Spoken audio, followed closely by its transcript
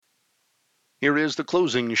Here is the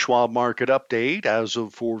closing Schwab market update as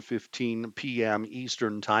of 4:15 p.m.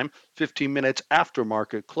 Eastern Time, 15 minutes after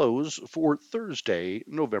market close for Thursday,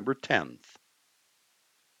 November 10th.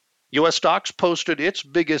 U.S. stocks posted its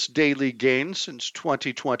biggest daily gain since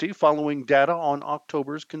 2020 following data on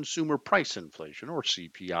October's consumer price inflation, or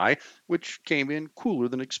CPI, which came in cooler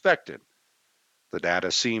than expected. The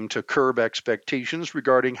data seemed to curb expectations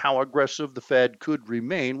regarding how aggressive the Fed could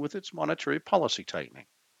remain with its monetary policy tightening.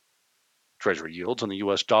 Treasury yields on the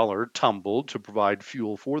U.S. dollar tumbled to provide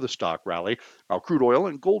fuel for the stock rally, while crude oil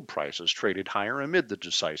and gold prices traded higher amid the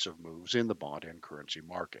decisive moves in the bond and currency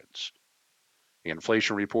markets. The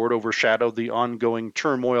inflation report overshadowed the ongoing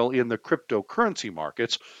turmoil in the cryptocurrency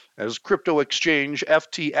markets as crypto exchange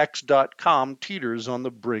FTX.com teeters on the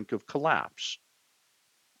brink of collapse.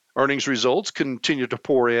 Earnings results continue to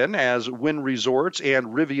pour in as Wynn Resorts and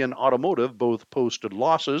Rivian Automotive both posted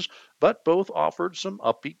losses, but both offered some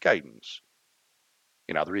upbeat guidance.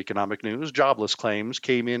 In other economic news, jobless claims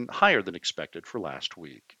came in higher than expected for last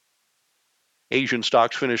week. Asian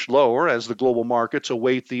stocks finished lower as the global markets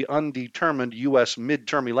await the undetermined U.S.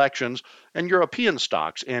 midterm elections, and European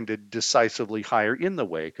stocks ended decisively higher in the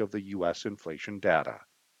wake of the U.S. inflation data.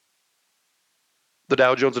 The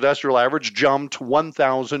Dow Jones Industrial Average jumped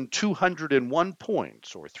 1,201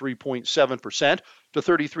 points, or 3.7%, to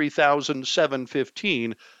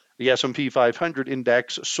 33,715. The S&P 500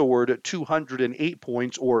 index soared 208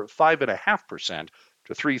 points, or 5.5%,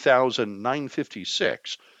 to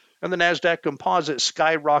 3,956. And the Nasdaq Composite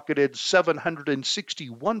skyrocketed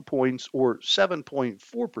 761 points, or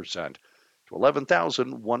 7.4%, to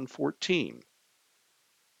 11,114.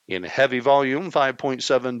 In heavy volume,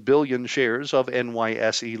 5.7 billion shares of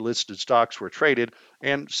NYSE-listed stocks were traded,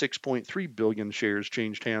 and 6.3 billion shares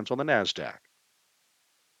changed hands on the Nasdaq.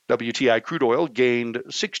 WTI crude oil gained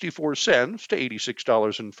 64 cents to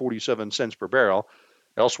 $86.47 per barrel.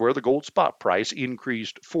 Elsewhere, the gold spot price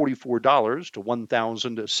increased $44 to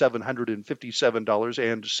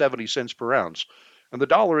 $1,757.70 per ounce, and the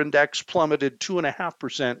dollar index plummeted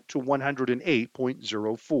 2.5% to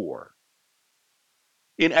 108.04.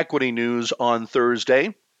 In equity news on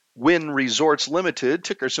Thursday, Wynn Resorts Limited,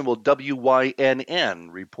 ticker symbol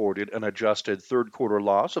WYNN, reported an adjusted third quarter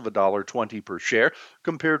loss of $1.20 per share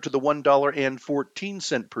compared to the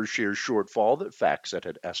 $1.14 per share shortfall that FactSet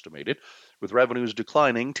had estimated, with revenues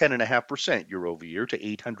declining 10.5% year over year to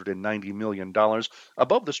 $890 million,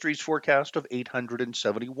 above the street's forecast of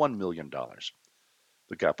 $871 million.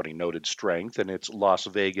 The company noted strength in its Las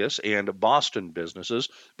Vegas and Boston businesses,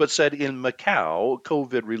 but said in Macau,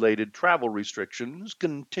 COVID-related travel restrictions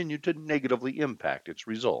continued to negatively impact its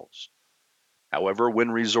results. However,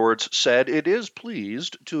 Wynn Resorts said it is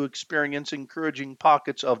pleased to experience encouraging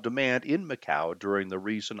pockets of demand in Macau during the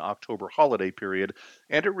recent October holiday period,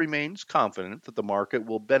 and it remains confident that the market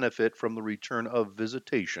will benefit from the return of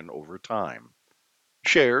visitation over time.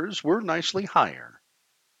 Shares were nicely higher.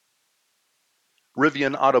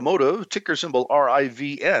 Rivian Automotive, ticker symbol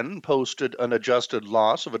RIVN, posted an adjusted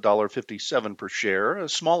loss of $1.57 per share,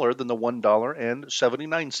 smaller than the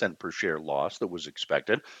 $1.79 per share loss that was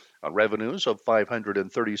expected, on revenues of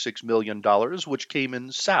 $536 million, which came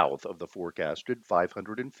in south of the forecasted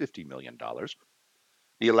 $550 million.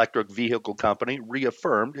 The electric vehicle company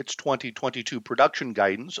reaffirmed its 2022 production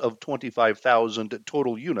guidance of 25,000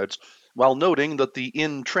 total units, while noting that the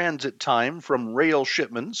in-transit time from rail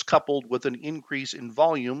shipments coupled with an increase in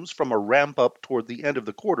volumes from a ramp-up toward the end of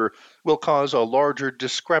the quarter will cause a larger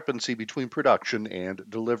discrepancy between production and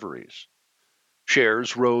deliveries.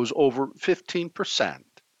 Shares rose over 15%.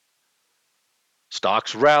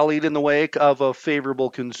 Stocks rallied in the wake of a favorable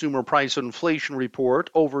consumer price inflation report,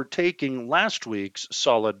 overtaking last week's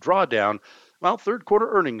solid drawdown, while third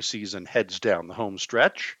quarter earnings season heads down the home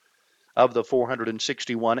stretch. Of the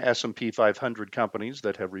 461 S&P 500 companies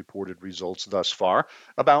that have reported results thus far,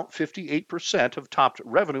 about 58% have topped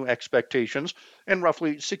revenue expectations, and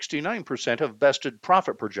roughly 69% have bested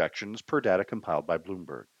profit projections per data compiled by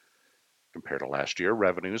Bloomberg. Compared to last year,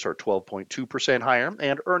 revenues are 12.2% higher,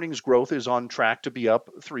 and earnings growth is on track to be up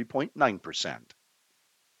 3.9%.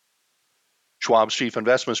 Schwab's chief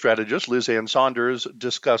investment strategist, Liz Ann Sonders,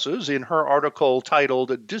 discusses in her article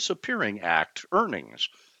titled Disappearing Act Earnings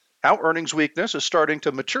how earnings weakness is starting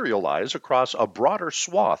to materialize across a broader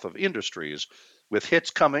swath of industries, with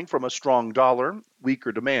hits coming from a strong dollar,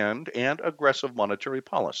 weaker demand, and aggressive monetary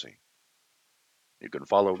policy. You can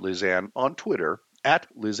follow Liz Ann on Twitter at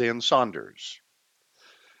Liz Ann Sonders.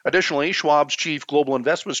 Additionally, Schwab's chief global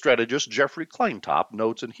investment strategist, Jeffrey Kleintop,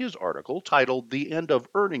 notes in his article titled The End of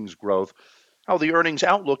Earnings Growth how the earnings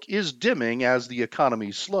outlook is dimming as the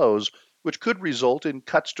economy slows, which could result in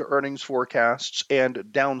cuts to earnings forecasts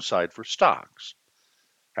and downside for stocks.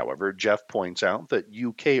 However, Jeff points out that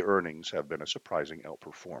UK earnings have been a surprising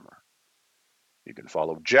outperformer. You can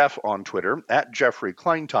follow Jeff on Twitter at Jeffrey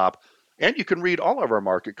Kleintop, and you can read all of our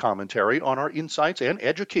market commentary on our Insights and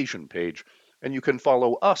Education page, and you can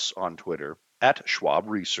follow us on Twitter at Schwab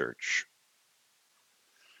Research.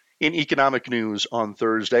 In economic news on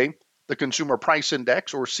Thursday, the Consumer Price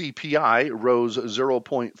Index, or CPI, rose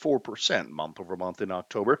 0.4% month over month in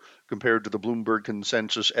October, compared to the Bloomberg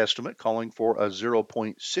consensus estimate calling for a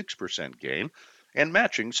 0.6% gain, and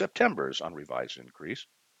matching September's unrevised increase.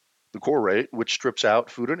 The core rate, which strips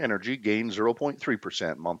out food and energy, gained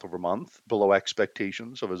 0.3% month over month, below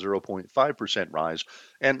expectations of a 0.5% rise,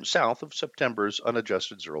 and south of September's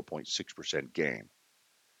unadjusted 0.6% gain.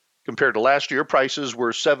 Compared to last year, prices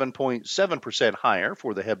were 7.7% higher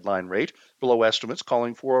for the headline rate, below estimates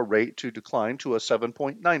calling for a rate to decline to a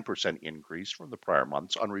 7.9% increase from the prior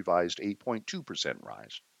month's unrevised 8.2%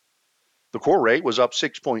 rise. The core rate was up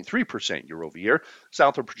 6.3% year over year,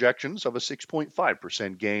 south of projections of a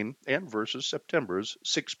 6.5% gain, and versus September's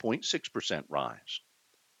 6.6% rise.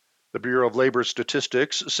 The Bureau of Labor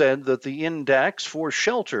Statistics said that the index for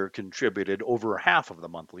shelter contributed over half of the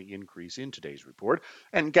monthly increase in today's report,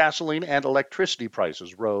 and gasoline and electricity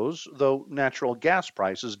prices rose, though natural gas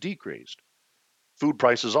prices decreased. Food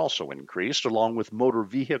prices also increased, along with motor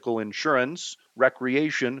vehicle insurance,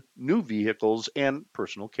 recreation, new vehicles, and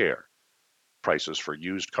personal care. Prices for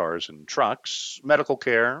used cars and trucks, medical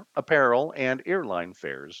care, apparel, and airline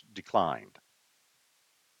fares declined.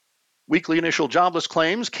 Weekly initial jobless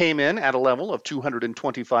claims came in at a level of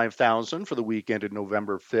 225,000 for the week ended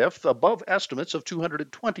November 5th, above estimates of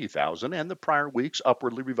 220,000 and the prior week's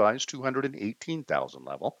upwardly revised 218,000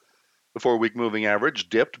 level. The four-week moving average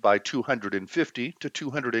dipped by 250 to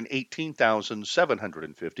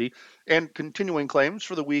 218,750, and continuing claims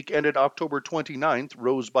for the week ended October 29th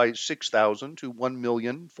rose by 6,000 to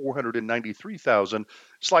 1,493,000,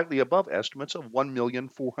 slightly above estimates of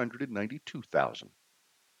 1,492,000.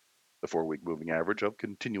 The four-week moving average of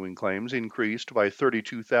continuing claims increased by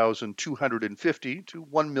 32,250 to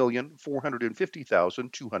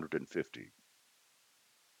 1,450,250.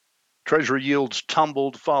 Treasury yields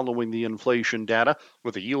tumbled following the inflation data,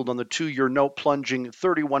 with the yield on the two-year note plunging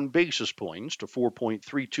 31 basis points to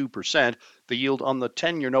 4.32%, the yield on the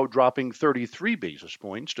 10-year note dropping 33 basis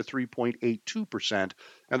points to 3.82%,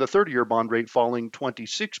 and the 30-year bond rate falling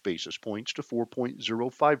 26 basis points to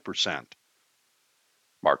 4.05%.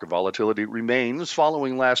 Market volatility remains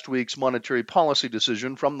following last week's monetary policy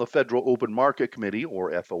decision from the Federal Open Market Committee,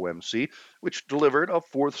 or FOMC, which delivered a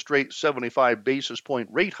fourth straight 75 basis point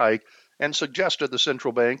rate hike and suggested the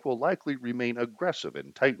central bank will likely remain aggressive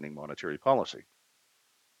in tightening monetary policy.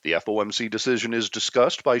 The FOMC decision is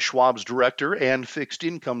discussed by Schwab's director and fixed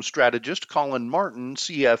income strategist Colin Martin,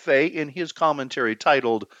 CFA, in his commentary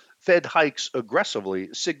titled, "Fed Hikes Aggressively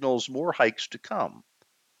Signals More Hikes to Come."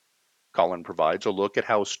 Colin provides a look at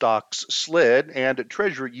how stocks slid and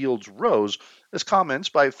Treasury yields rose, as comments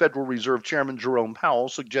by Federal Reserve Chairman Jerome Powell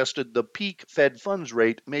suggested the peak Fed funds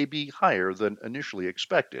rate may be higher than initially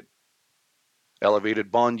expected.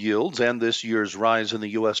 Elevated bond yields and this year's rise in the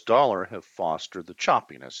U.S. dollar have fostered the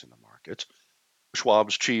choppiness in the markets.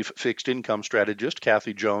 Schwab's chief fixed income strategist,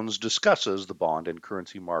 Kathy Jones, discusses the bond and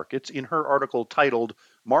currency markets in her article titled,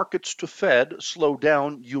 "Markets to Fed Slow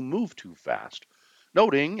Down, You Move Too Fast,"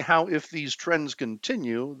 noting how if these trends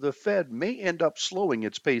continue, the Fed may end up slowing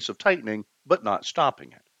its pace of tightening, but not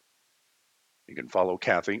stopping it. You can follow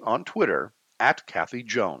Kathy on Twitter at Kathy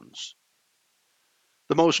Jones.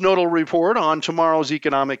 The most notable report on tomorrow's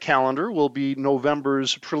economic calendar will be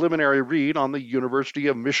November's preliminary read on the University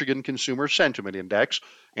of Michigan Consumer Sentiment Index,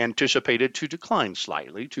 anticipated to decline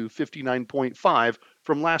slightly to 59.5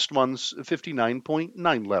 from last month's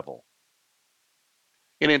 59.9 level.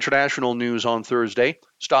 In international news on Thursday,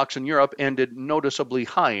 stocks in Europe ended noticeably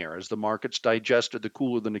higher as the markets digested the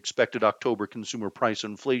cooler-than-expected October consumer price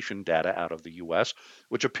inflation data out of the U.S.,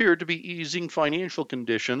 which appeared to be easing financial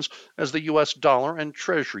conditions as the U.S. dollar and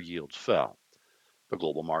Treasury yields fell. The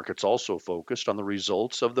global markets also focused on the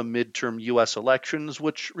results of the midterm U.S. elections,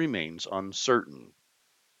 which remains uncertain.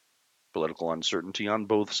 Political uncertainty on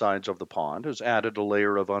both sides of the pond has added a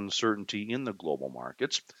layer of uncertainty in the global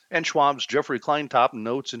markets, and Schwab's Jeffrey Kleintop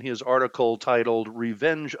notes in his article titled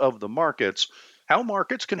 "Revenge of the Markets" how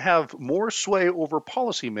markets can have more sway over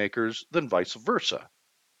policymakers than vice versa.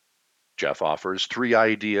 Jeff offers 3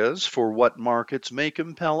 ideas for what markets may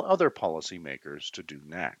compel other policymakers to do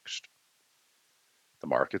next. The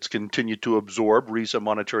markets continue to absorb recent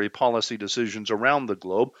monetary policy decisions around the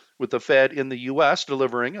globe, with the Fed in the U.S.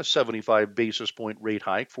 delivering a 75 basis point rate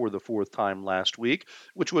hike for the fourth time last week,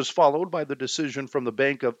 which was followed by the decision from the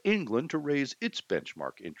Bank of England to raise its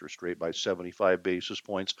benchmark interest rate by 75 basis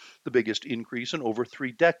points, the biggest increase in over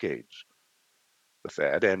 3 decades. The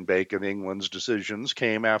Fed and Bank of England's decisions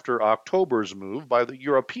came after October's move by the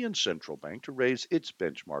European Central Bank to raise its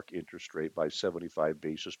benchmark interest rate by 75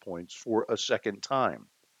 basis points for a second time.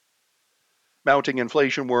 Mounting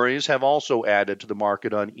inflation worries have also added to the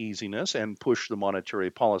market uneasiness and pushed the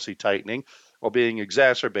monetary policy tightening, while being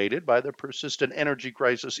exacerbated by the persistent energy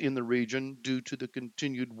crisis in the region due to the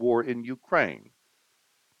continued war in Ukraine.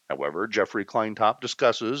 However, Jeffrey Kleintop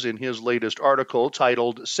discusses in his latest article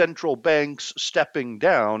titled Central Banks Stepping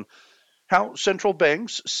Down how central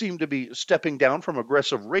banks seem to be stepping down from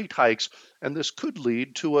aggressive rate hikes, and this could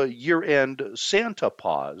lead to a year-end Santa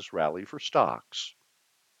pause rally for stocks.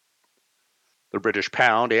 The British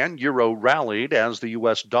pound and euro rallied as the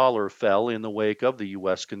U.S. dollar fell in the wake of the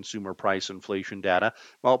U.S. consumer price inflation data,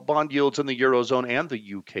 while bond yields in the Eurozone and the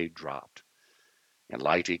U.K. dropped. In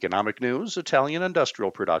light economic news, Italian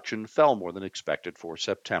industrial production fell more than expected for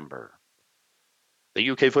September.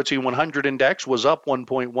 The UK FTSE 100 index was up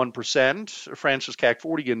 1.1%. France's CAC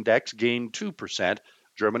 40 index gained 2%.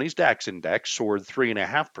 Germany's DAX index soared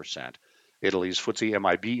 3.5%. Italy's FTSE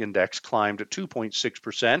MIB index climbed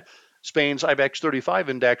 2.6%. Spain's IBEX 35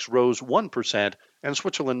 index rose 1%, and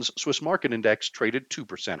Switzerland's Swiss market index traded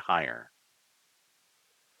 2% higher.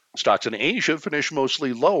 Stocks in Asia finished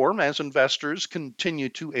mostly lower as investors continue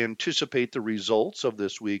to anticipate the results of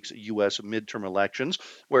this week's U.S. midterm elections,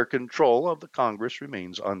 where control of the Congress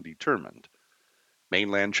remains undetermined.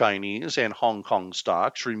 Mainland Chinese and Hong Kong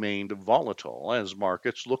stocks remained volatile as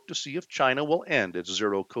markets look to see if China will end its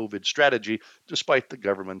zero-COVID strategy despite the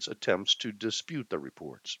government's attempts to dispute the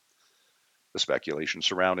reports. The speculation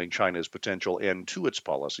surrounding China's potential end to its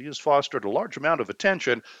policy has fostered a large amount of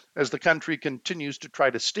attention as the country continues to try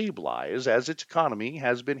to stabilize as its economy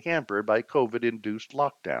has been hampered by COVID-induced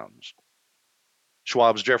lockdowns.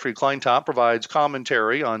 Schwab's Jeffrey Kleintop provides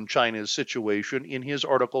commentary on China's situation in his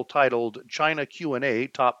article titled China Q&A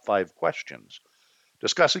Top 5 Questions,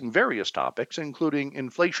 discussing various topics including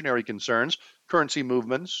inflationary concerns, currency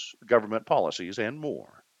movements, government policies, and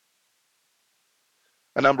more.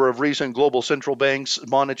 A number of recent global central banks'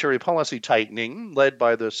 monetary policy tightening, led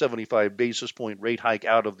by the 75 basis point rate hike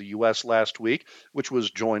out of the U.S. last week, which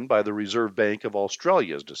was joined by the Reserve Bank of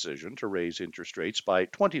Australia's decision to raise interest rates by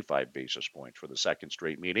 25 basis points for the second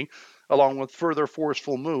straight meeting, along with further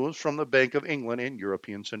forceful moves from the Bank of England and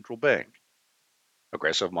European Central Bank.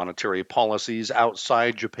 Aggressive monetary policies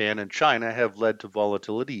outside Japan and China have led to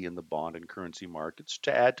volatility in the bond and currency markets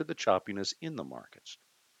to add to the choppiness in the markets.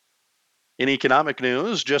 In economic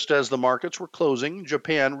news, just as the markets were closing,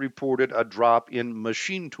 Japan reported a drop in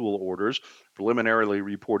machine tool orders, preliminarily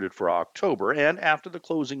reported for October, and after the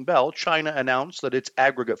closing bell, China announced that its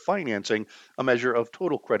aggregate financing, a measure of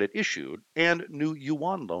total credit issued, and new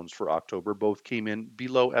yuan loans for October both came in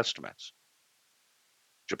below estimates.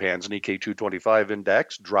 Japan's Nikkei 225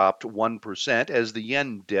 index dropped 1% as the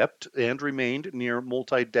yen dipped and remained near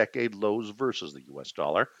multi-decade lows versus the U.S.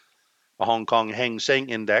 dollar. The Hong Kong Hang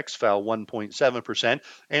Seng Index fell 1.7%,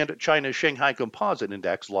 and China's Shanghai Composite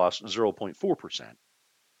Index lost 0.4%.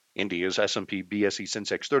 India's S&P BSE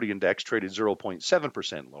Sensex 30 Index traded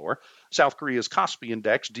 0.7% lower. South Korea's Kospi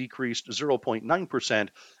Index decreased 0.9%,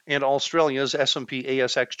 and Australia's S&P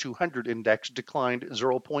ASX 200 Index declined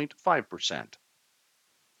 0.5%.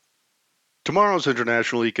 Tomorrow's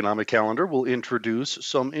International Economic Calendar will introduce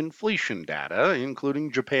some inflation data,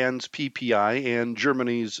 including Japan's PPI and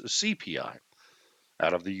Germany's CPI.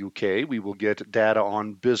 Out of the UK, we will get data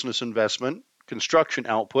on business investment, construction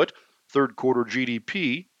output, third quarter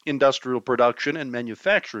GDP, industrial production and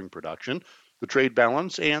manufacturing production, the trade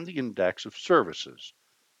balance, and the index of services.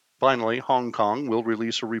 Finally, Hong Kong will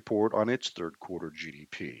release a report on its third quarter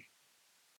GDP.